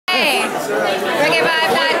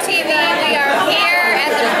ReggaeVibe.tv. We are here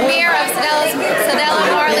at the premiere of Cedella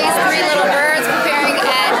Marley's Three Little Birds, preparing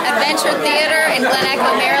at Adventure Theater in Glen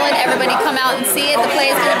Echo, Maryland. Everybody come out and see it. The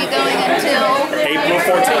play is going to be going until April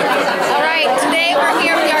 14th. All right, today we're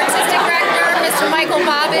here with the artistic director, Mr.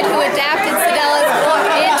 Bobbitt, who adapted Cedella's book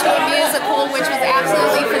into a musical, which was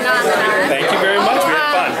absolutely phenomenal. Thank you very much. We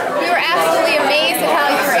had fun. We were absolutely amazed at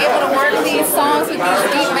how you were able to work these songs with these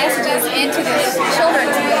deep messages into this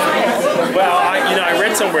children's music. Well, I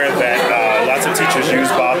read somewhere that lots of teachers use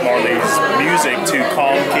Bob Marley's music to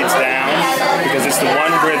calm kids down because it's the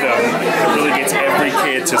one rhythm that really gets every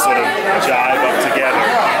kid to sort of jive up together.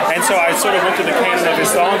 And so I sort of went through the canon of his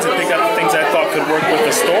songs and picked out the things I thought could work with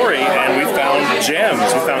the story, and we found gems.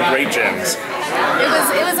 We found great gems.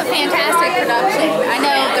 It was a fantastic production. I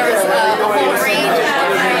know there was a whole range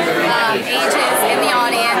of different ages in the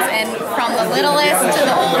audience, and from the littlest to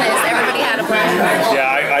the oldest, everybody had a blast. Yeah,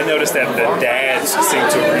 I noticed that the dads seem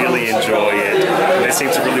to really enjoy it. They seem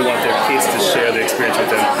to really want their kids to share the experience with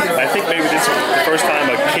them. I think maybe this is the first time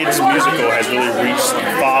a kids musical has really reached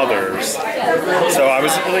fathers. So I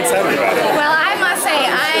was really excited about it. Well, I must say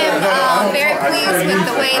I am very pleased with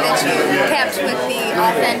the way that you kept with the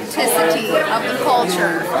authenticity of the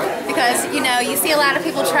culture, because you see a lot of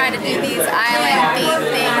people try to do these island themed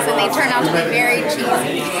things and they turn out to be very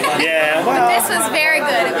cheesy. Yeah, well, but this was very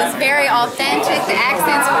good. It was very authentic. The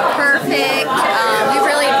accents were perfect. We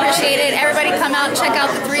really appreciate it. Everybody come out and check out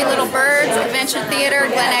the Three Little Birds, Adventure Theater,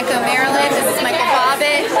 Glen Echo, Maryland. This is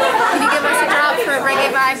Bobbitt. Can you give us a drop for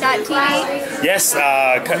ReggaeVibe.tv? Yes,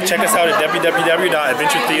 check us out at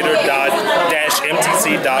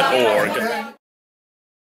www.adventuretheater-mtc.org.